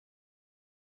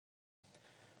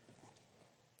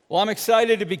Well, I'm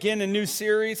excited to begin a new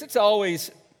series. It's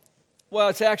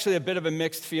actually a bit of a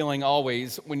mixed feeling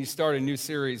always when you start a new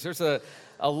series. There's a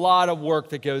lot of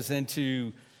work that goes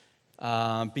into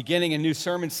beginning a new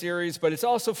sermon series, but it's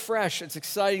also fresh. It's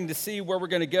exciting to see where we're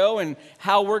going to go and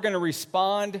how we're going to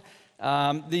respond.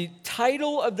 The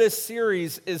title of this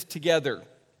series is Together.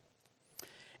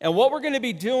 And what we're going to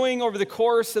be doing over the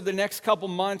course of the next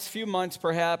few months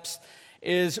perhaps,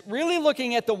 is really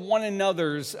looking at the one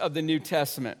another's of the New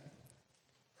Testament.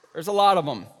 There's a lot of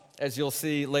them, as you'll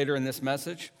see later in this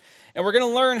message. And we're going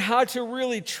to learn how to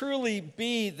really, truly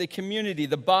be the community,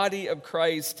 the body of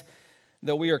Christ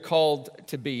that we are called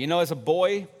to be. You know, as a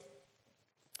boy,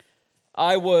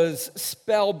 I was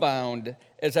spellbound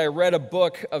as I read a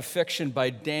book of fiction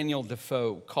by Daniel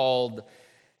Defoe called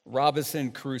Robinson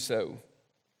Crusoe.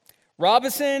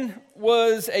 Robinson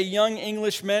was a young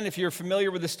Englishman, if you're familiar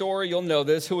with the story, you'll know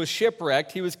this, who was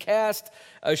shipwrecked. He was cast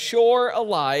ashore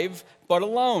alive, but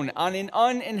alone, on an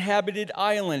uninhabited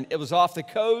island. It was off the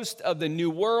coast of the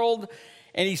New World,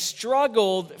 and he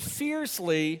struggled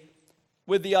fiercely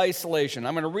with the isolation.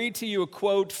 I'm going to read to you a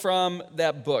quote from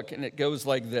that book, and it goes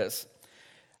like this.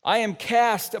 "I am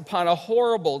cast upon a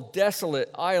horrible,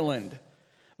 desolate island,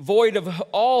 void of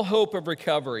all hope of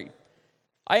recovery.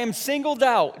 I am singled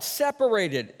out,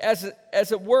 separated, as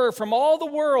it were, from all the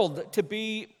world to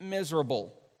be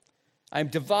miserable. I am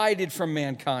divided from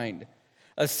mankind,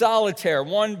 a solitaire,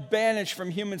 one banished from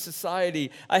human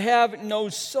society. I have no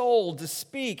soul to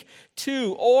speak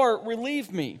to or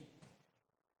relieve me."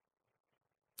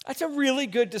 That's a really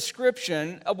good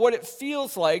description of what it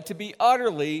feels like to be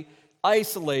utterly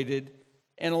isolated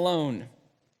and alone.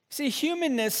 See,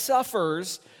 humanness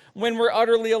suffers when we're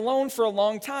utterly alone for a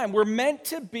long time. We're meant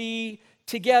to be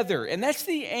together. And that's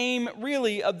the aim,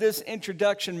 really, of this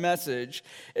introduction message,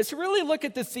 is to really look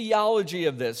at the theology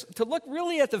of this, to look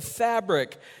really at the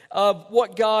fabric of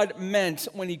what God meant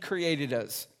when He created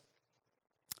us.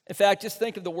 In fact, just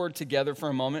think of the word together for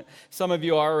a moment. Some of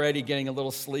you are already getting a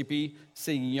little sleepy,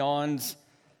 seeing yawns.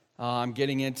 I'm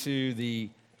getting into the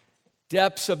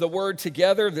depths of the word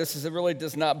together. Really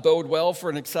does not bode well for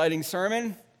an exciting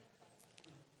sermon.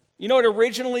 You know, it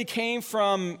originally came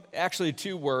from actually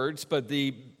two words, but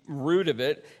the root of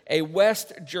it, a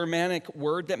West Germanic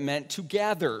word that meant to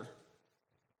gather.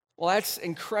 Well, that's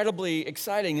incredibly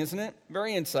exciting, isn't it?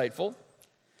 Very insightful.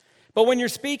 But when you're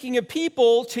speaking of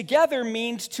people, together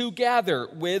means to gather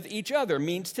with each other,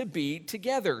 means to be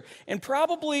together. And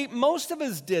probably most of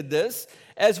us did this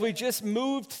as we just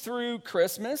moved through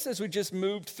Christmas, as we just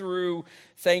moved through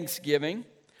Thanksgiving.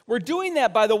 We're doing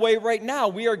that, by the way, right now.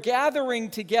 We are gathering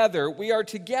together. We are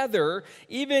together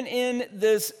even in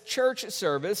this church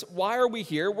service. Why are we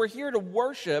here? We're here to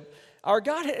worship our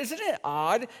God. Isn't it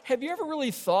odd? Have you ever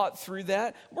really thought through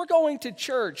that? We're going to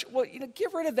church. Well,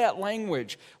 get rid of that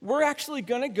language. We're actually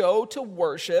going to go to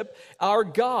worship our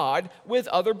God with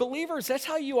other believers. That's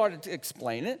how you ought to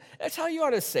explain it. That's how you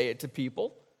ought to say it to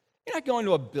people. You're not going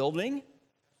to a building.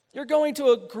 You're going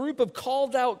to a group of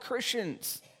called out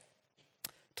Christians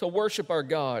to worship our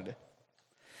God.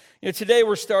 Today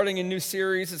we're starting a new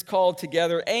series. It's called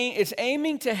Together. It's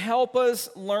aiming to help us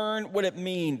learn what it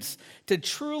means to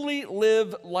truly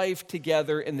live life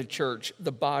together in the church,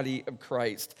 the body of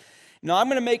Christ. Now, I'm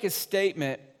going to make a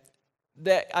statement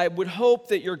that I would hope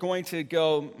that you're going to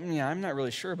go, I'm not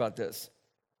really sure about this.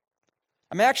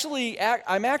 I'm actually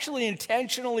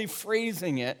intentionally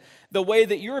phrasing it the way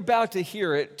that you're about to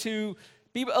hear it to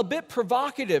be a bit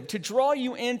provocative, to draw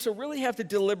you in to really have to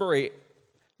deliberate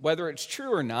whether it's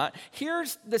true or not.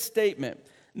 Here's the statement.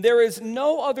 There is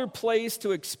no other place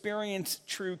to experience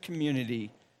true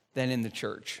community than in the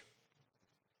church.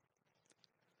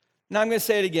 Now I'm going to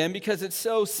say it again because it's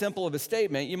so simple of a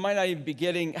statement. You might not even be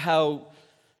getting how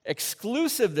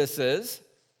exclusive this is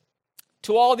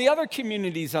to all the other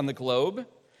communities on the globe.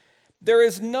 There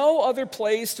is no other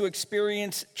place to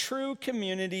experience true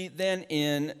community than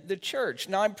in the church.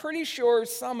 Now, I'm pretty sure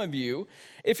some of you,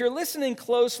 if you're listening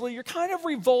closely, you're kind of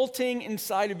revolting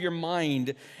inside of your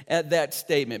mind at that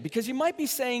statement because you might be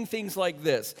saying things like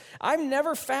this. I've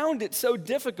never found it so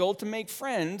difficult to make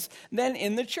friends than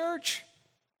in the church.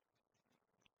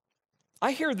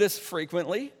 I hear this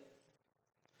frequently.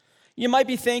 You might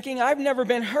be thinking, I've never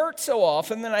been hurt so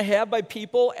often than I have by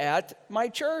people at my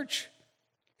church.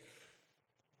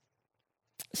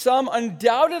 Some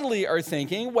undoubtedly are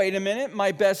thinking, wait a minute,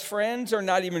 my best friends are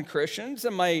not even Christians,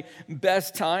 and my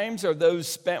best times are those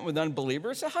spent with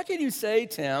unbelievers. So how can you say,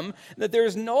 Tim, that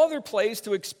there's no other place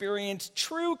to experience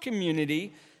true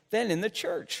community than in the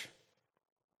church?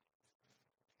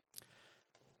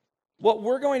 What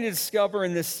we're going to discover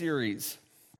in this series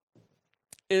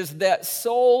is that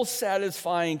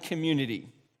soul-satisfying community.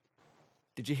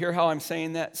 Did you hear how I'm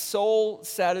saying that?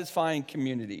 Soul-satisfying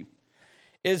community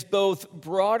is both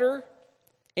broader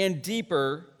and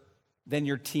deeper than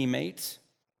your teammates,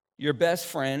 your best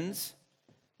friends,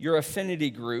 your affinity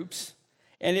groups,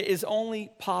 and it is only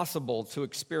possible to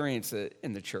experience it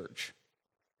in the church.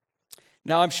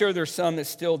 Now, I'm sure there's some that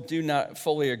still do not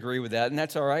fully agree with that, and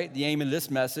that's all right. The aim of this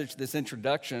message, this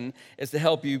introduction, is to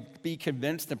help you be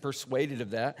convinced and persuaded of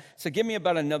that. So give me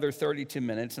about another 32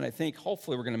 minutes, and I think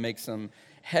hopefully we're going to make some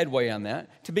headway on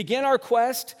that, to begin our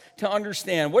quest to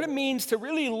understand what it means to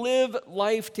really live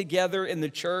life together in the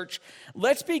church.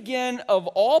 Let's begin, of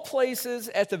all places,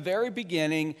 at the very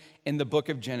beginning in the book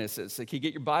of Genesis. So can you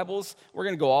get your Bibles? We're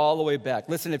going to go all the way back.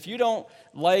 Listen, if you don't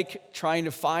like trying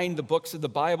to find the books of the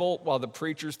Bible while the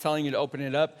preacher's telling you to open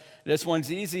it up, this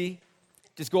one's easy.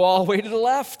 Just go all the way to the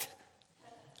left.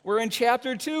 We're in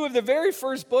chapter 2 of the very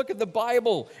first book of the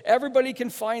Bible. Everybody can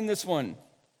find this one.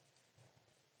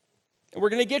 We're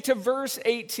going to get to verse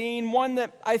 18, one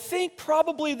that I think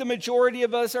probably the majority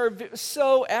of us are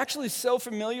so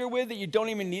familiar with that you don't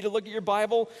even need to look at your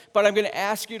Bible, but I'm going to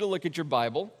ask you to look at your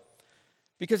Bible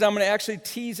because I'm going to actually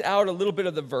tease out a little bit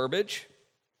of the verbiage.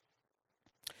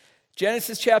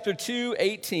 Genesis chapter 2,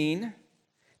 18.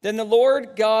 Then the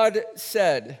Lord God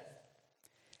said,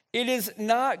 "It is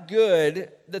not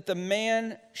good that the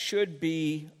man should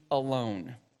be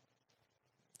alone."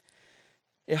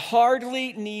 It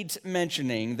hardly needs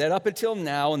mentioning that up until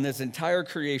now in this entire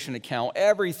creation account,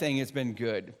 everything has been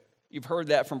good. You've heard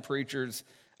that from preachers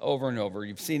over and over.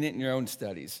 You've seen it in your own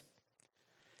studies.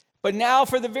 But now,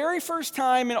 for the very first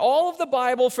time in all of the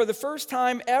Bible, for the first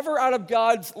time ever out of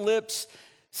God's lips,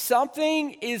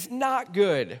 something is not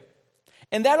good.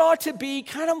 And that ought to be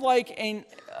kind of like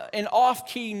an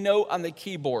off-key note on the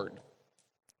keyboard.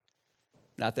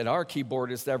 Not that our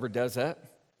keyboardist ever does that.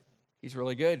 He's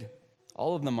really good.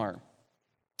 All of them are.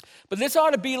 But this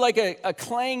ought to be like a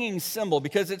clanging cymbal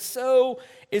because it's so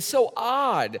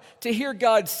odd to hear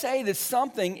God say that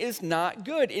something is not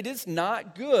good. It is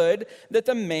not good that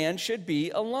the man should be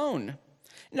alone.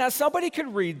 Now, somebody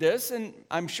could read this, and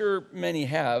I'm sure many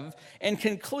have, and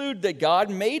conclude that God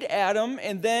made Adam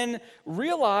and then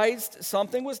realized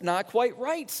something was not quite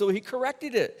right, so he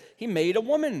corrected it. He made a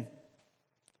woman.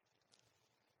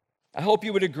 I hope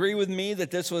you would agree with me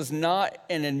that this was not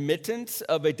an admittance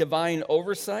of a divine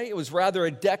oversight. It was rather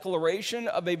a declaration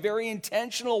of a very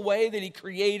intentional way that he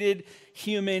created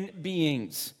human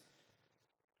beings.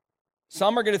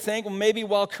 Some are going to think, well, maybe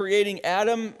while creating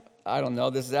Adam, I don't know,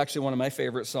 this is actually one of my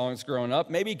favorite songs growing up.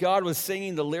 Maybe God was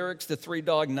singing the lyrics to Three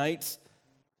Dog Nights,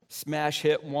 smash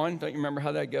hit 1. Don't you remember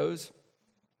how that goes?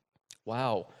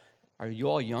 Wow. Are you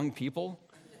all young people?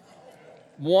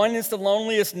 1 is the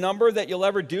loneliest number that you'll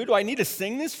ever do. Do I need to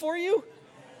sing this for you?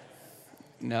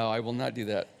 No, I will not do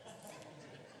that.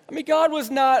 I mean, God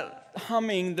was not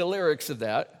humming the lyrics of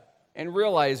that and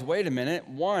realized, wait a minute,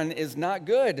 1 is not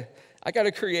good. I got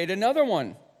to create another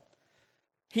one.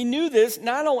 He knew this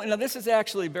not only, now this is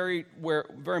actually very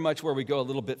much where we go a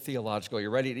little bit theological. You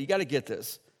ready? You got to get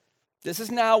this. This is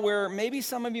now where maybe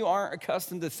some of you aren't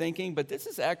accustomed to thinking, but this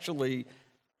is actually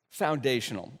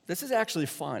foundational. This is actually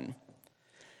fun.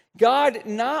 God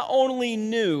not only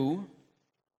knew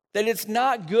that it's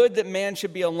not good that man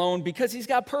should be alone because he's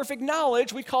got perfect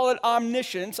knowledge, we call it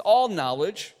omniscience, all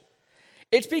knowledge.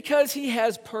 It's because he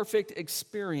has perfect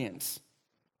experience.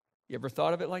 You ever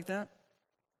thought of it like that?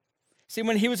 See,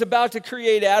 when he was about to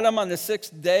create Adam on the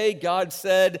 6th day, God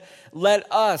said, "Let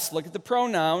us," look at the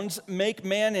pronouns, "make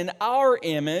man in our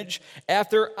image,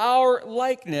 after our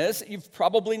likeness." You've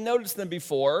probably noticed them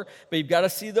before, but you've got to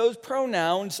see those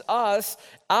pronouns, us,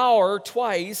 our,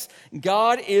 twice.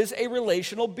 God is a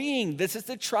relational being. This is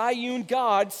the triune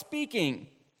God speaking.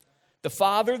 The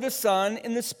Father, the Son,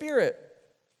 and the Spirit.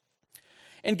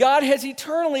 And God has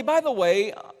eternally, by the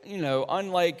way,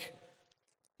 unlike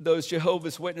those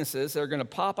Jehovah's Witnesses that are going to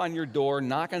pop on your door,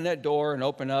 knock on that door, and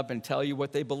open up and tell you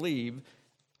what they believe,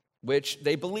 which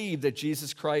they believe that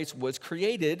Jesus Christ was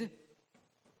created.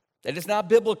 That is not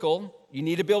biblical. You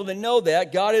need to be able to know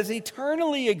that. God has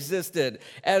eternally existed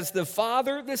as the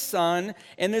Father, the Son,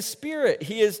 and the Spirit.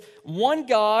 He is one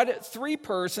God, 3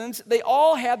 persons. They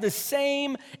all have the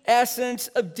same essence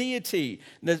of deity.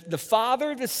 The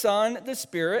Father, the Son, the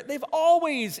Spirit, they've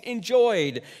always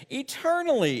enjoyed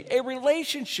eternally a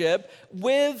relationship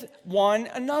with one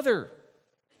another.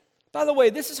 By the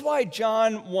way, this is why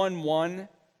John 1:1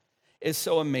 is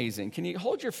so amazing. Can you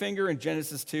hold your finger in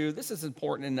Genesis 2? This is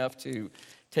important enough to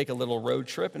take a little road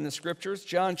trip in the scriptures.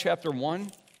 John chapter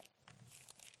 1.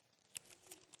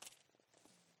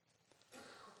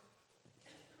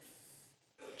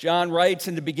 John writes,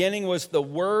 in the beginning was the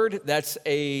Word. That's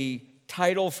a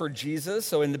title for Jesus.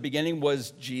 So in the beginning was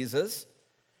Jesus.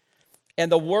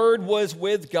 And the Word was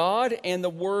with God, and the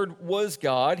Word was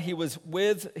God. He was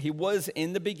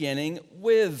in the beginning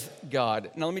with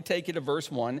God. Now let me take you to verse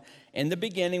 1. In the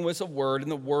beginning was a Word, and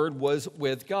the Word was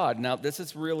with God. Now this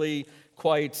is really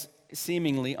quite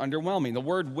seemingly underwhelming. The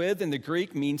word with in the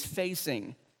Greek means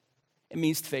facing. It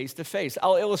means face to face.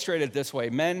 I'll illustrate it this way.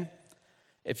 Men,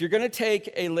 if you're going to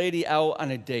take a lady out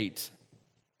on a date,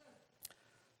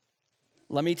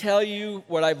 let me tell you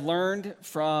what I've learned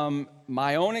from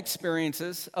my own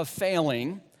experiences of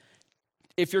failing.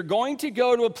 If you're going to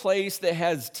go to a place that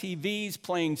has TVs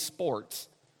playing sports,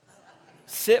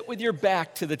 sit with your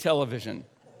back to the television,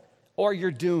 or you're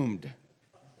doomed.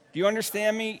 Do you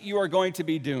understand me? You are going to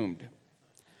be doomed.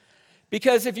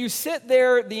 Because if you sit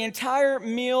there the entire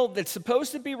meal that's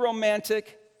supposed to be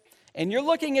romantic, and you're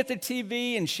looking at the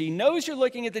TV, and she knows you're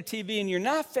looking at the TV, and you're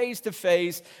not face to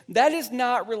face, that is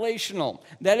not relational.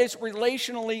 That is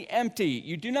relationally empty.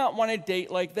 You do not want to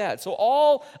date like that. So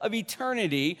all of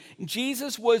eternity,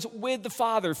 Jesus was with the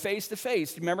Father face to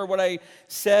face. Remember what I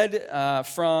said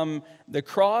from the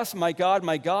cross? My God,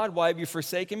 why have you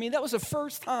forsaken me? That was the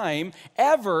first time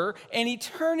ever in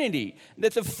eternity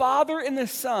that the Father and the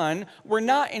Son were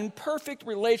not in perfect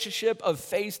relationship of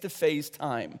face-to-face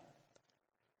time.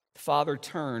 The Father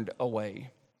turned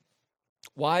away.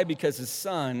 Why? Because his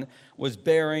Son was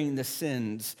bearing the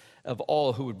sins of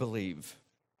all who would believe.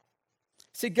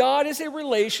 See, God is a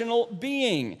relational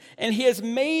being, and he has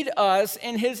made us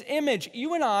in his image.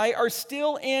 You and I are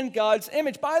still in God's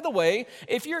image. By the way,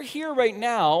 if you're here right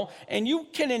now and you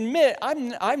can admit,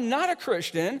 I'm not a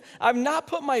Christian, I've not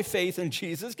put my faith in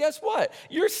Jesus, guess what?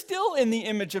 You're still in the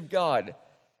image of God.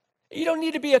 You don't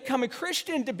need to become a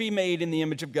Christian to be made in the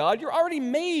image of God. You're already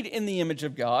made in the image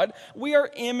of God. We are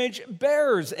image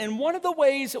bearers. And one of the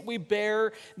ways that we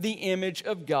bear the image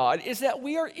of God is that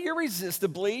we are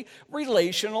irresistibly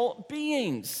relational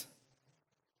beings.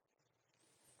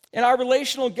 And our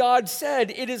relational God said,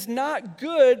 it is not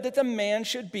good that the man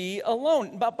should be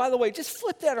alone. But by the way, just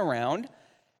flip that around.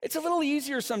 It's a little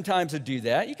easier sometimes to do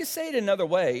that. You can say it another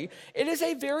way. It is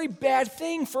a very bad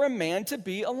thing for a man to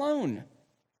be alone.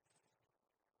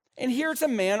 And here it's a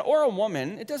man or a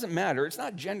woman. It doesn't matter. It's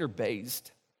not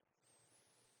gender-based.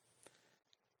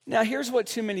 Now, here's what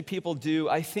too many people do,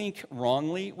 I think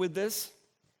wrongly with this,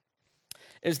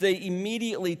 is they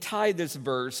immediately tie this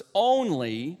verse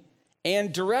only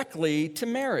and directly to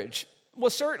marriage. Well,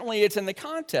 certainly it's in the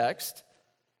context,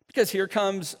 because here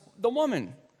comes the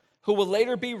woman, who will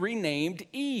later be renamed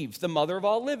Eve, the mother of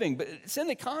all living. But it's in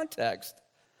the context.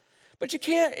 But you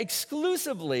can't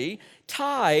exclusively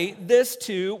tie this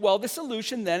to, well, the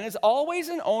solution then is always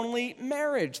and only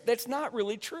marriage. That's not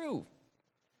really true.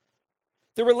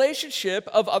 The relationship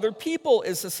of other people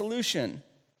is the solution.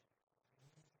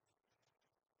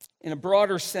 In a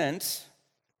broader sense,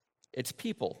 it's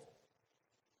people.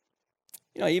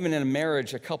 You know, even in a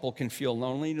marriage, a couple can feel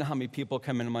lonely. You know how many people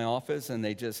come into my office and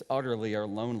they just utterly are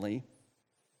lonely?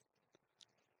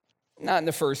 Not in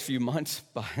the first few months,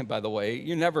 by the way.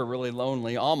 You're never really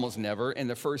lonely, almost never, in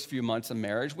the first few months of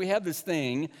marriage. We have this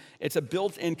thing, it's a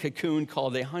built-in cocoon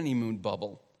called a honeymoon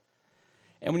bubble.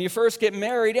 And when you first get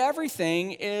married,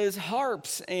 everything is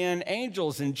harps and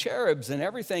angels and cherubs, and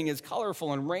everything is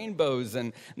colorful and rainbows,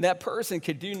 and that person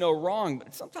could do no wrong.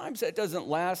 But sometimes that doesn't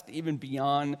last even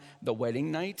beyond the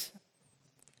wedding night.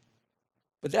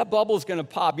 But that bubble is going to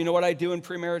pop. You know what I do in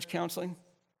pre-marriage counseling?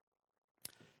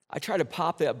 I try to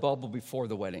pop that bubble before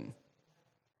the wedding.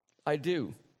 I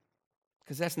do,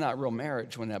 because that's not real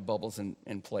marriage when that bubble's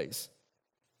in place.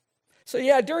 So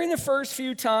yeah, during the first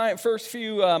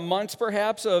few months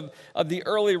perhaps of the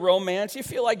early romance, you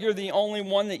feel like you're the only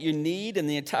one that you need in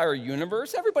the entire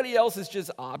universe. Everybody else is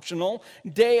just optional.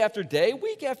 Day after day,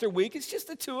 week after week, it's just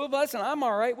the two of us, and I'm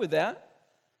all right with that.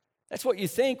 That's what you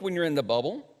think when you're in the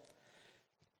bubble.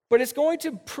 But it's going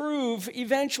to prove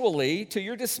eventually, to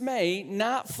your dismay,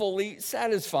 not fully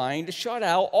satisfying to shut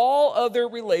out all other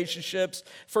relationships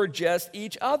for just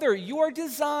each other. You are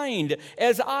designed,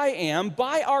 as I am,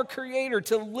 by our Creator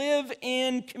to live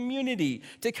in community,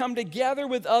 to come together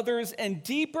with others in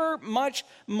deeper, much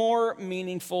more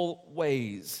meaningful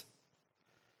ways.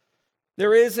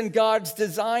 There is in God's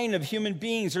design of human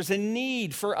beings, there's a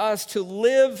need for us to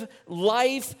live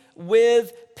life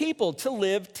with people, to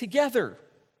live together.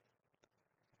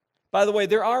 By the way,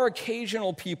 there are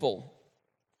occasional people,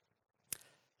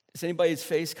 is anybody's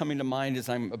face coming to mind as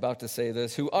I'm about to say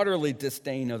this, who utterly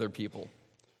disdain other people?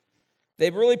 They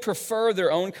really prefer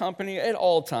their own company at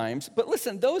all times. But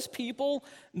listen, those people,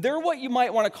 they're what you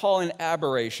might want to call an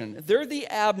aberration. They're the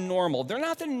abnormal. They're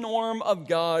not the norm of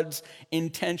God's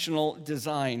intentional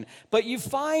design. But you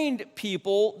find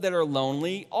people that are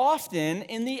lonely often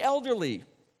in the elderly.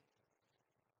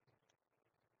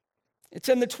 It's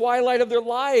in the twilight of their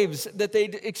lives that they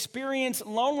experience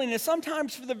loneliness,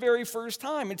 sometimes for the very first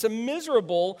time. It's a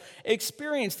miserable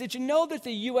experience. Did you know that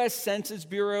the U.S. Census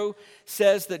Bureau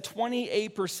says that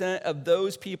 28% of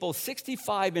those people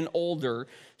 65 and older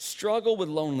struggle with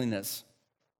loneliness?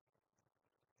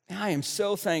 I am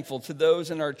so thankful to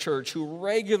those in our church who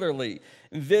regularly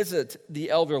visit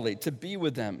the elderly to be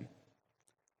with them.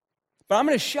 But I'm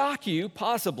going to shock you,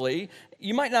 possibly.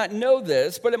 You might not know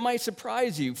this, but it might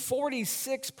surprise you.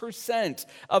 46%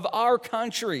 of our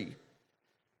country,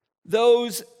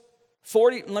 let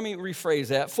me rephrase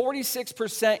that.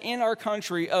 46% in our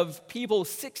country of people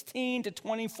 16 to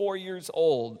 24 years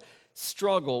old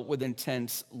struggle with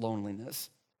intense loneliness.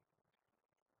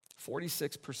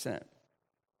 46%.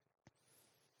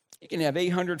 You can have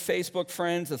 800 Facebook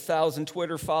friends, 1,000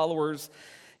 Twitter followers.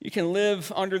 You can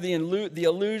live under the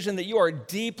illusion that you are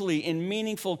deeply in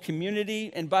meaningful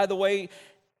community. And by the way,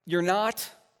 you're not.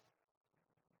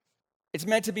 It's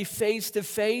meant to be face to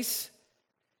face.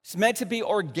 It's meant to be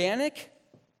organic.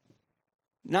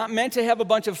 Not meant to have a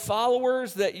bunch of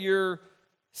followers that you're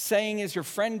saying is your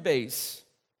friend base.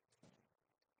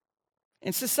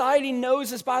 And society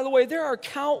knows this, by the way. There are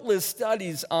countless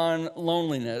studies on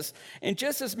loneliness and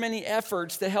just as many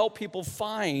efforts to help people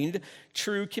find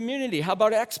true community. How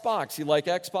about Xbox? You like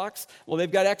Xbox? Well,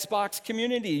 they've got Xbox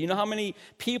Community. You know how many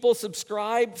people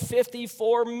subscribe?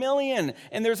 54 million.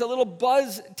 And there's a little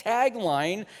buzz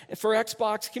tagline for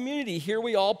Xbox Community. Here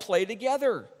we all play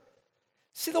together.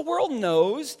 See, the world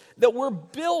knows that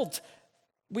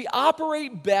we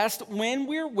operate best when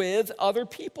we're with other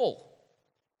people.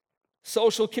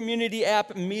 Social community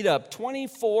app Meetup,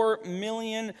 24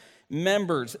 million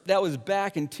members. That was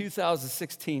back in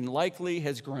 2016. Likely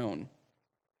has grown.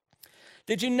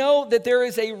 Did you know that there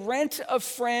is a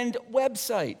Rent-A-Friend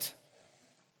website?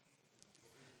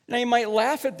 Now you might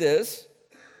laugh at this,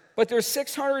 but there's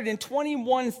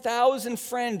 621,000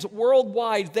 friends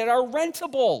worldwide that are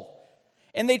rentable.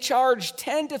 And they charge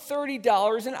 $10 to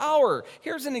 $30 an hour.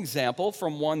 Here's an example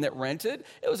from one that rented.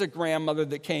 It was a grandmother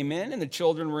that came in, and the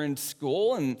children were in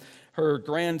school, and her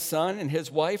grandson and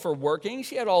his wife are working.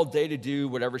 She had all day to do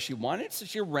whatever she wanted, so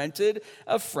she rented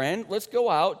a friend. Let's go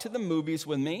out to the movies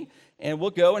with me, and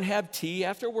we'll go and have tea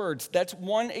afterwards. That's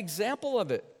one example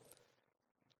of it.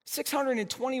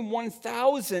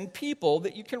 621,000 people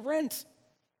that you can rent.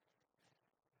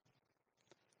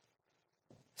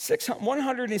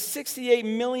 168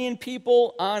 million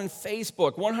people on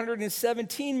Facebook,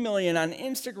 117 million on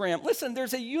Instagram. Listen,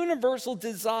 there's a universal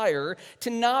desire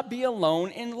to not be alone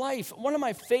in life. One of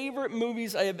my favorite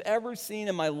movies I have ever seen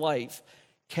in my life,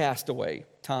 Castaway,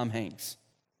 Tom Hanks.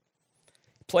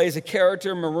 Plays a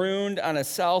character marooned on a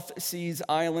South Seas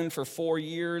island for 4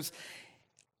 years.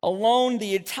 Alone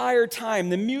the entire time.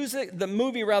 The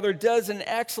movie does an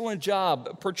excellent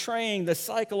job portraying the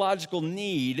psychological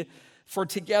need for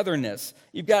togetherness.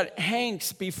 You've got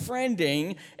Hanks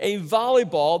befriending a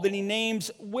volleyball that he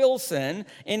names Wilson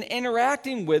and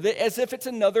interacting with it as if it's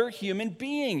another human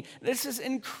being. This is an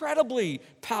incredibly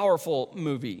powerful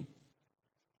movie.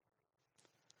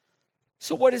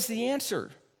 So what is the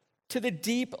answer to the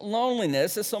deep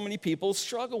loneliness that so many people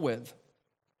struggle with?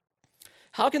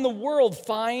 How can the world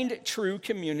find true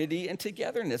community and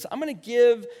togetherness? I'm going to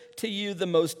give to you the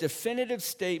most definitive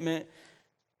statement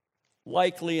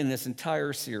likely in this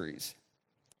entire series.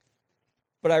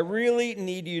 But I really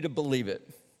need you to believe it.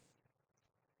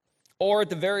 Or at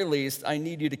the very least, I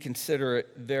need you to consider it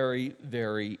very,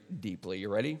 very deeply.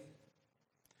 You ready?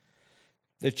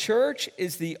 The church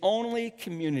is the only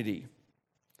community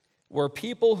where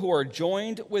people who are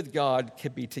joined with God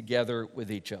can be together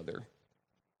with each other.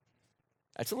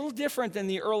 That's a little different than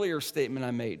the earlier statement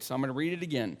I made, so I'm going to read it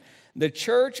again. The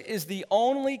church is the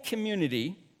only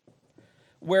community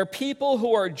where people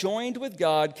who are joined with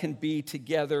God can be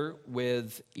together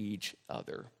with each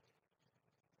other.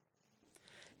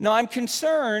 Now, I'm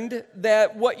concerned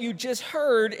that what you just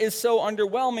heard is so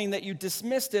underwhelming that you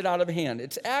dismissed it out of hand.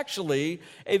 It's actually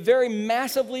a very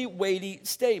massively weighty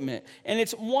statement, and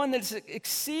it's one that's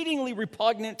exceedingly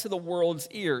repugnant to the world's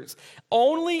ears.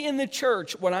 Only in the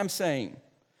church, what I'm saying,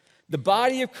 the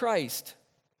body of Christ,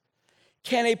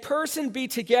 Can a person be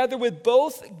together with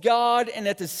both God and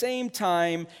at the same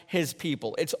time his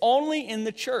people? It's only in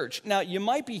the church. Now, you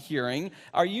might be hearing,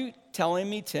 are you telling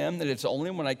me, Tim, that it's only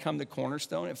when I come to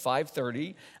Cornerstone at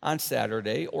 5:30 on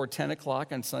Saturday or 10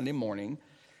 o'clock on Sunday morning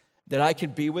that I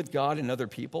could be with God and other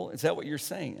people? Is that what you're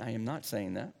saying? I am not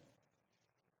saying that.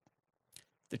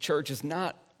 The church is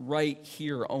not right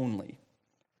here only.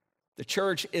 The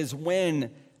church is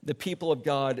when the people of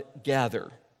God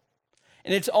gather.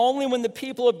 And it's only when the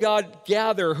people of God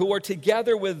gather who are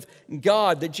together with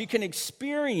God that you can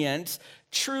experience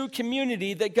true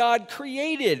community that God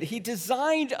created. He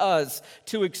designed us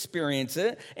to experience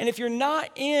it. And if you're not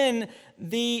in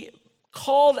the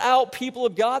called out people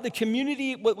of God, the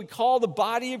community, what we call the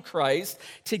body of Christ,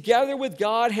 together with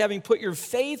God, having put your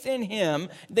faith in Him,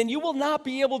 then you will not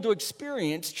be able to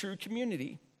experience true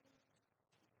community.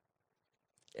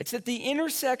 It's at the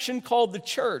intersection called the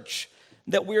church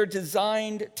that we're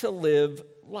designed to live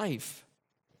life.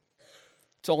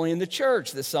 It's only in the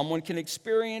church that someone can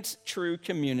experience true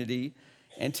community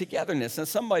and togetherness. Now,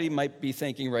 somebody might be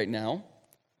thinking right now,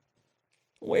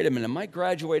 wait a minute, my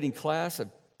graduating class of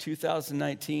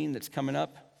 2019 that's coming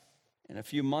up in a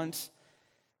few months,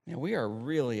 man, we are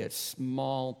really a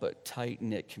small but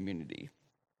tight-knit community.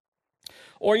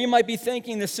 Or you might be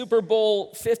thinking the Super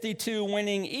Bowl 52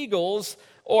 winning Eagles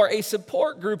or a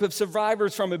support group of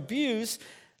survivors from abuse.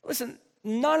 Listen,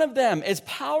 none of them, as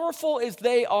powerful as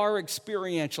they are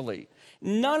experientially,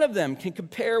 none of them can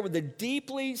compare with the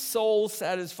deeply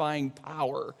soul-satisfying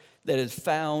power that is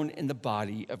found in the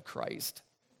body of Christ.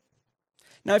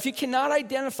 Now, if you cannot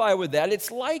identify with that,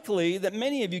 it's likely that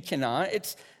many of you cannot.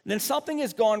 Then something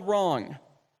has gone wrong.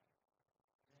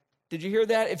 Did you hear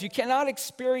that? If you cannot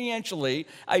experientially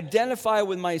identify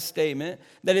with my statement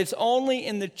that it's only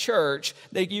in the church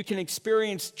that you can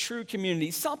experience true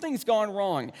community, something's gone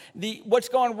wrong. What's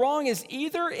gone wrong is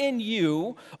either in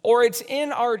you or it's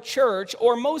in our church,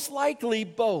 or most likely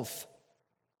both.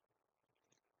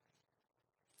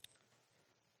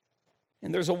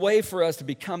 And there's a way for us to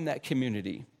become that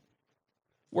community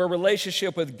where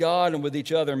relationship with God and with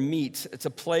each other meets. It's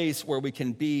a place where we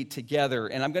can be together.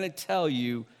 And I'm going to tell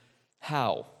you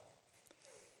how.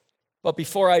 But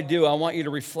before I do, I want you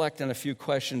to reflect on a few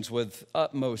questions with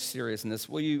utmost seriousness.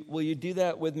 Will you do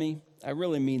that with me? I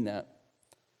really mean that.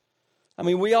 I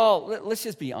mean, let's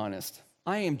just be honest.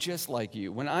 I am just like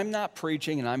you. When I'm not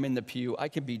preaching and I'm in the pew, I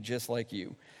can be just like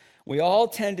you. We all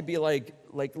tend to be like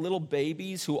little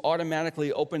babies who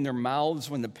automatically open their mouths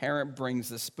when the parent brings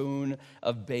the spoon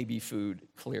of baby food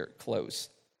close.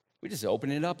 We just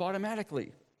open it up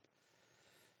automatically.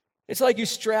 It's like you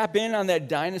strap in on that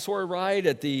dinosaur ride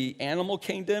at the Animal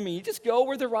Kingdom and you just go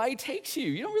where the ride takes you.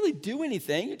 You don't really do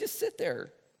anything. You just sit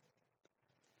there.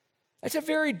 That's a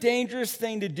very dangerous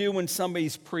thing to do when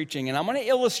somebody's preaching. And I'm going to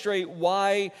illustrate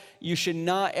why you should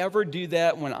not ever do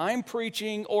that when I'm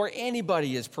preaching or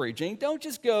anybody is preaching. Don't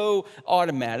just go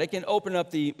automatic and open up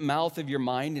the mouth of your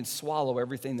mind and swallow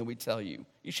everything that we tell you.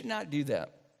 You should not do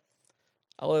that.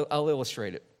 I'll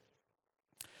illustrate it.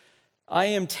 I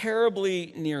am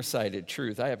terribly nearsighted,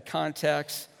 truth. I have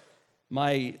contacts.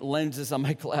 My lenses on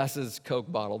my glasses,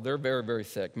 Coke bottle, they're very, very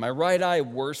thick. My right eye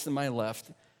worse than my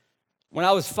left. When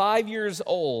I was 5 years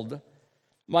old,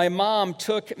 my mom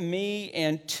took me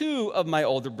and two of my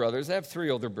older brothers. I have three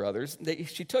older brothers.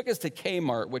 She took us to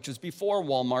Kmart, which was before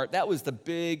Walmart. That was the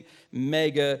big,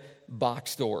 mega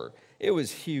box store. It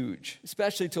was huge,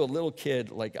 especially to a little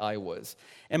kid like I was.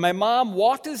 And my mom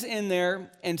walked us in there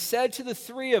and said to the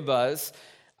three of us,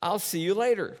 "I'll see you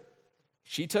later."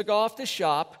 She took off to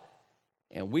shop,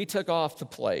 and we took off to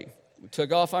play. We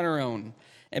took off on our own.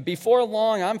 And before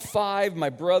long, I'm 5, my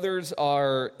brothers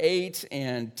are 8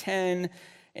 and 10,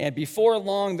 and before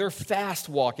long, they're fast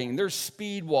walking, they're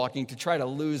speed walking to try to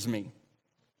lose me.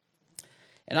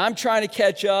 And I'm trying to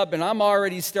catch up, and I'm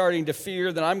already starting to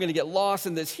fear that I'm going to get lost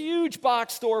in this huge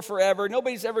box store forever.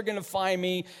 Nobody's ever going to find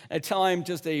me until I'm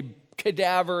just a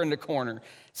cadaver in the corner.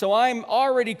 So I'm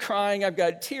already crying. I've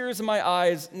got tears in my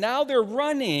eyes. Now they're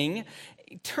running,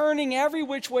 turning every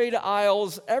which way to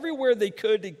aisles, everywhere they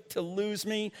could to lose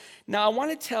me. Now, I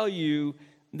want to tell you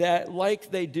that like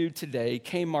they do today,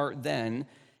 Kmart then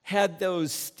had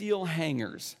those steel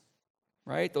hangers,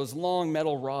 right? Those long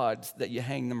metal rods that you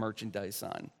hang the merchandise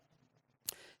on.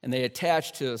 And they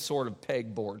attach to a sort of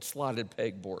pegboard, slotted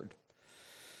pegboard.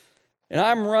 And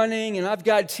I'm running, and I've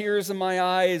got tears in my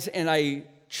eyes, and I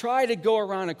try to go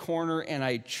around a corner, and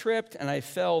I tripped, and I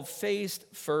fell face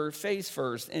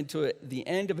first into the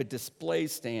end of a display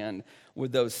stand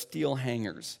with those steel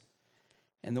hangers.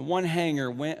 And the one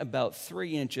hanger went about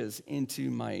 3 inches into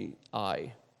my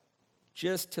eye,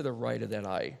 just to the right of that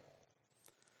eye.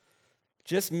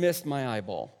 Just missed my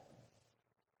eyeball.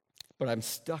 But I'm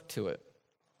stuck to it,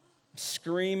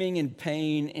 screaming in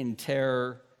pain and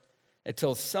terror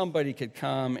until somebody could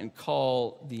come and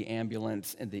call the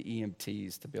ambulance and the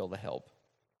EMTs to be able to help.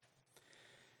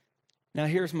 Now,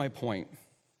 here's my point.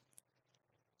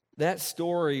 That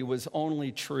story was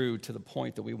only true to the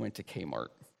point that we went to Kmart.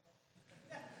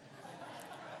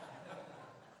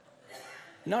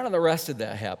 None of the rest of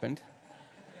that happened.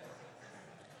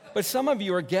 But some of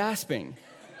you are gasping.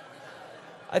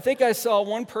 I think I saw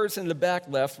one person in the back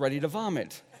left ready to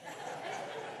vomit.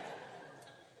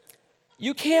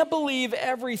 You can't believe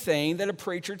everything that a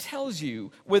preacher tells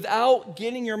you without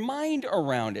getting your mind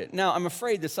around it. Now, I'm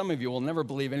afraid that some of you will never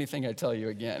believe anything I tell you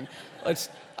again.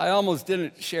 I almost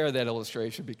didn't share that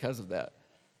illustration because of that.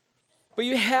 But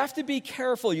you have to be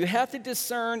careful. You have to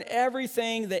discern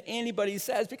everything that anybody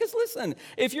says. Because listen,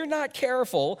 if you're not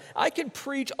careful, I could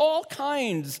preach all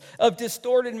kinds of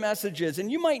distorted messages, and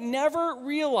you might never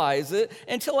realize it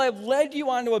until I've led you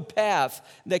onto a path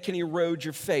that can erode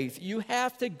your faith. You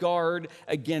have to guard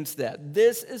against that.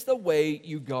 This is the way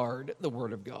you guard the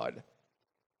Word of God.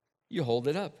 You hold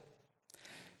it up.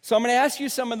 So I'm going to ask you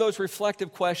some of those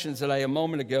reflective questions that I a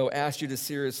moment ago asked you to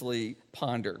seriously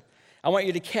ponder. I want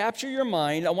you to capture your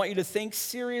mind. I want you to think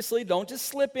seriously. Don't just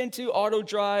slip into auto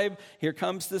drive. Here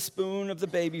comes the spoon of the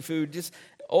baby food. Just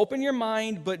open your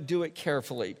mind, but do it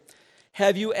carefully.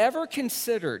 Have you ever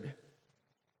considered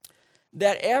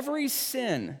that every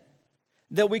sin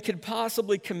that we could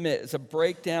possibly commit is a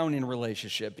breakdown in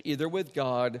relationship, either with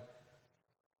God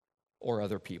or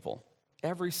other people?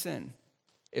 Every sin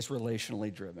is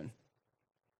relationally driven.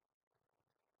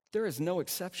 There is no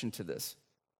exception to this.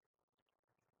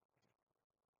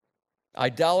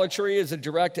 Idolatry is a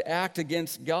direct act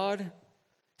against God.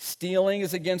 Stealing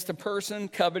is against a person.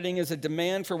 Coveting is a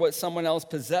demand for what someone else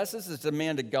possesses. It's a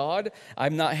demand to God.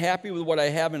 I'm not happy with what I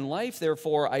have in life,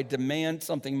 therefore I demand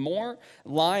something more.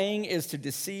 Lying is to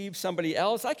deceive somebody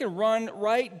else. I can run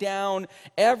right down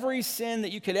every sin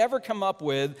that you could ever come up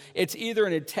with. It's either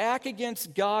an attack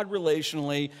against God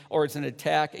relationally or it's an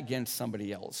attack against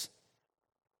somebody else.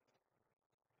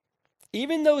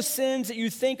 Even those sins that you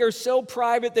think are so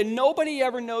private that nobody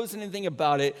ever knows anything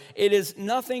about it, it is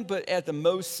nothing but at the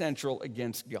most central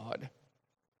against God.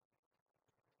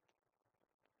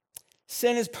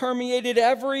 Sin has permeated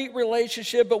every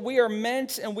relationship, but we are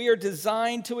meant and we are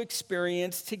designed to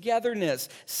experience togetherness.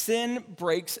 Sin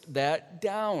breaks that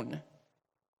down.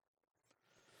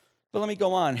 But let me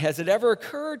go on. Has it ever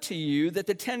occurred to you that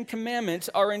the Ten Commandments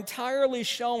are entirely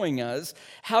showing us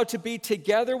how to be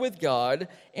together with God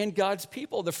and God's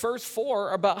people? The first 4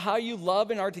 are about how you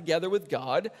love and are together with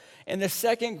God, and the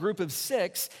second group of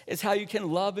 6 is how you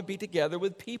can love and be together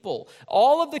with people.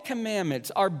 All of the commandments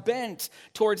are bent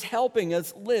towards helping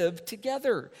us live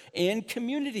together in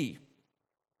community.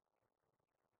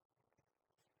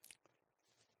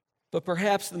 But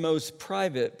perhaps the most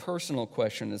private, personal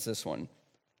question is this one.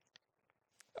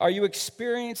 Are you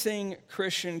experiencing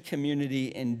Christian community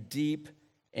in deep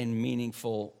and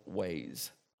meaningful ways?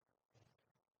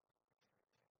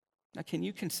 Now, can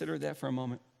you consider that for a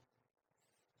moment?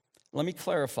 Let me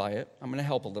clarify it. I'm going to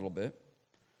help a little bit.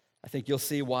 I think you'll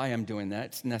see why I'm doing that.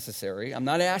 It's necessary. I'm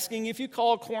not asking if you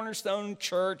call Cornerstone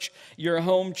Church your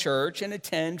home church and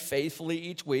attend faithfully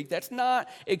each week. That's not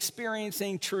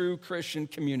experiencing true Christian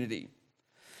community.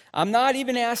 I'm not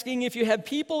even asking if you have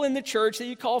people in the church that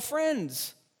you call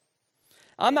friends.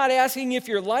 I'm not asking if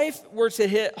your life were to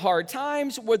hit hard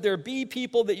times, would there be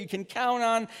people that you can count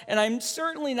on? And I'm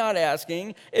certainly not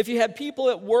asking if you have people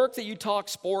at work that you talk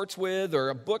sports with, or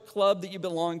a book club that you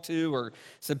belong to, or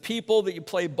some people that you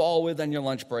play ball with on your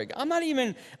lunch break. I'm not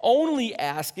even only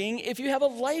asking if you have a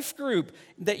life group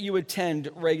that you attend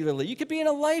regularly. You could be in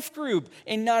a life group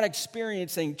and not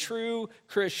experiencing true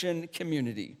Christian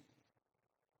community.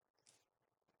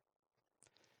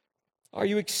 Are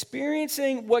you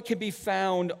experiencing what can be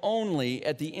found only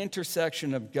at the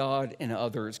intersection of God and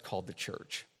others called the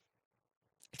church?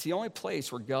 It's the only place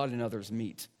where God and others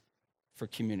meet for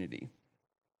community.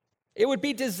 It would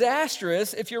be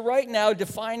disastrous if you're right now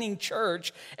defining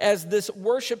church as this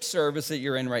worship service that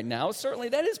you're in right now. Certainly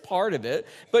that is part of it,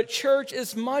 but church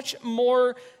is much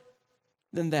more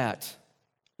than that.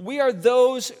 We are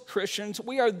those Christians,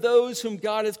 we are those whom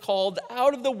God has called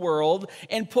out of the world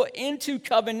and put into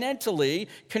covenantally,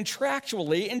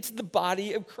 contractually, into the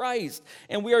body of Christ.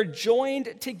 And we are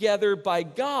joined together by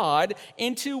God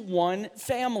into one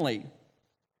family.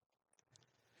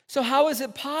 So how is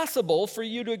it possible for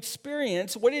you to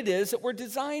experience what it is that we're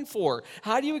designed for?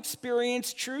 How do you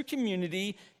experience true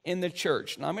community in the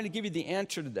church? Now, I'm going to give you the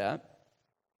answer to that.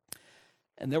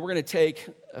 And then we're going to take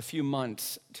a few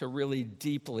months to really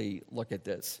deeply look at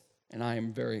this. And I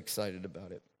am very excited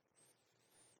about it.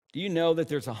 Do you know that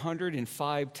there's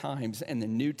 105 times in the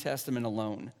New Testament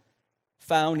alone,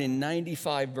 found in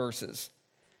 95 verses,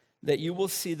 that you will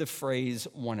see the phrase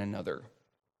one another?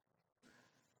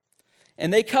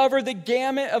 And they cover the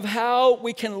gamut of how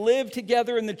we can live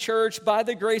together in the church by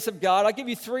the grace of God. I'll give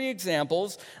you 3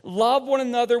 examples. Love one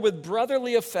another with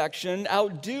brotherly affection.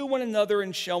 Outdo one another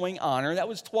in showing honor. That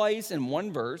was twice in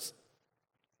one verse.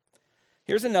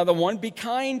 Here's another one. Be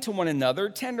kind to one another,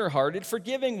 tenderhearted,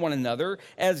 forgiving one another,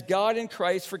 as God in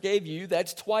Christ forgave you.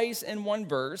 That's twice in one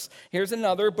verse. Here's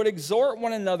another. But exhort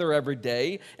one another every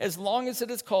day, as long as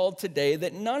it is called today,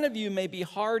 that none of you may be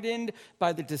hardened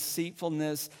by the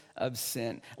deceitfulness of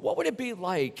sin. What would it be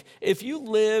like if you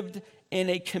lived in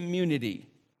a community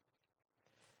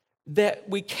that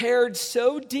we cared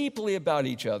so deeply about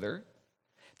each other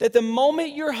that the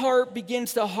moment your heart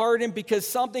begins to harden because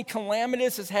something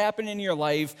calamitous has happened in your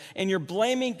life and you're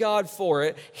blaming God for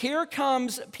it, here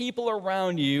comes people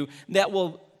around you that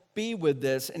will be with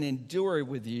this and endure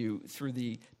with you through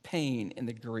the pain and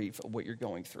the grief of what you're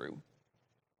going through?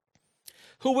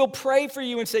 Who will pray for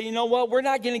you and say, you know what, we're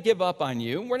not going to give up on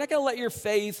you. We're not going to let your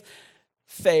faith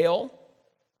fail.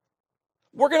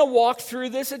 We're going to walk through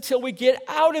this until we get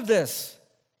out of this.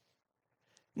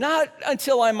 Not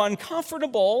until I'm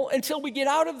uncomfortable, until we get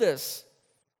out of this.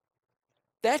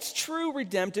 That's true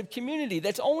redemptive community.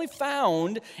 That's only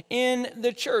found in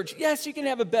the church. Yes, you can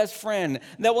have a best friend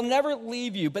that will never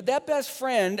leave you, but that best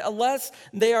friend, unless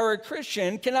they are a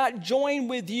Christian, cannot join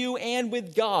with you and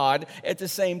with God at the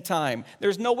same time.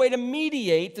 There's no way to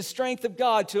mediate the strength of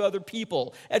God to other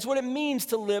people. That's what it means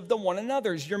to live the one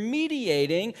another's. You're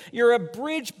mediating, you're a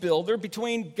bridge builder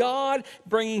between God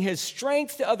bringing his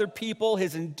strength to other people,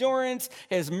 his endurance,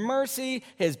 his mercy,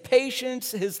 his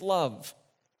patience, his love.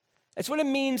 That's what it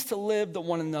means to live the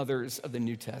one another's of the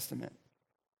New Testament.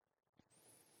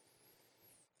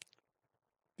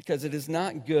 Because it is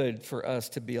not good for us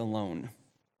to be alone.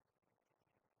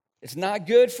 It's not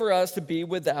good for us to be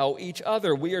without each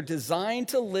other. We are designed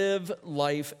to live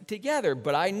life together.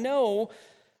 But I know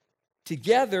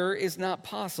together is not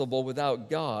possible without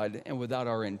God and without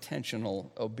our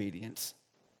intentional obedience.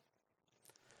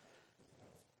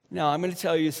 Now, I'm going to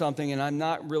tell you something, and I'm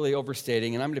not really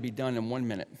overstating, and I'm going to be done in 1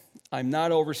 minute. I'm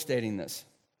not overstating this.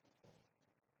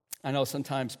 I know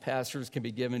sometimes pastors can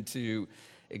be given to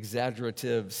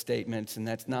exaggerative statements, and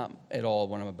that's not at all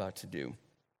what I'm about to do.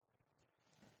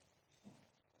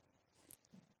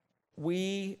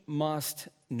 We must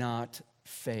not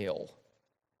fail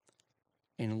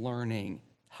in learning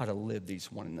how to live these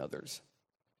one another's.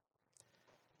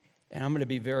 And I'm going to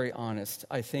be very honest.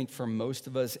 I think for most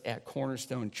of us at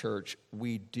Cornerstone Church,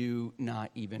 we do not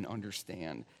even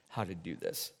understand how to do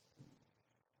this.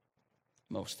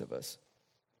 Most of us.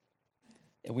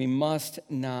 And we must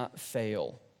not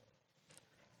fail.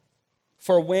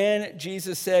 For when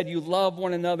Jesus said, you love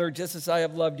one another just as I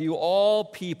have loved you, all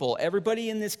people, everybody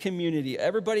in this community,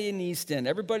 everybody in Easton,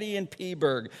 everybody in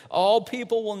Peaburg, all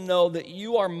people will know that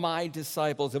you are my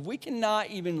disciples. If we cannot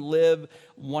even live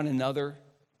one another,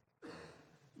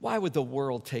 why would the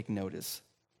world take notice?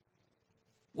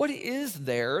 What is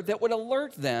there that would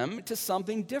alert them to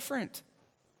something different?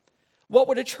 What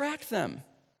would attract them?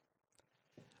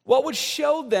 What would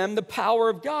show them the power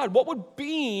of God? What would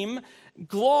beam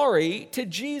glory to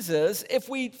Jesus if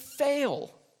we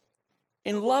fail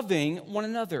in loving one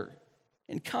another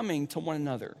and coming to one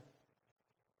another?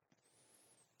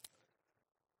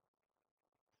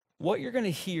 What you're going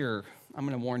to hear, I'm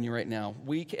going to warn you right now,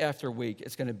 week after week,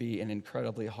 it's going to be an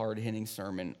incredibly hard-hitting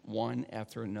sermon, one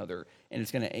after another, and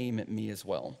it's going to aim at me as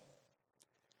well.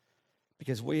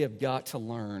 Because we have got to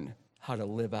learn how to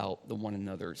live out the one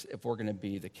another's if we're going to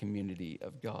be the community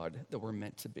of God that we're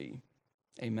meant to be.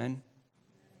 Amen?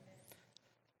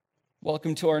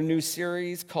 Welcome to our new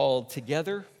series called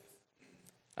Together.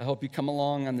 I hope you come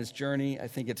along on this journey. I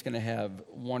think it's going to have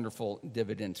wonderful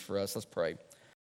dividends for us. Let's pray.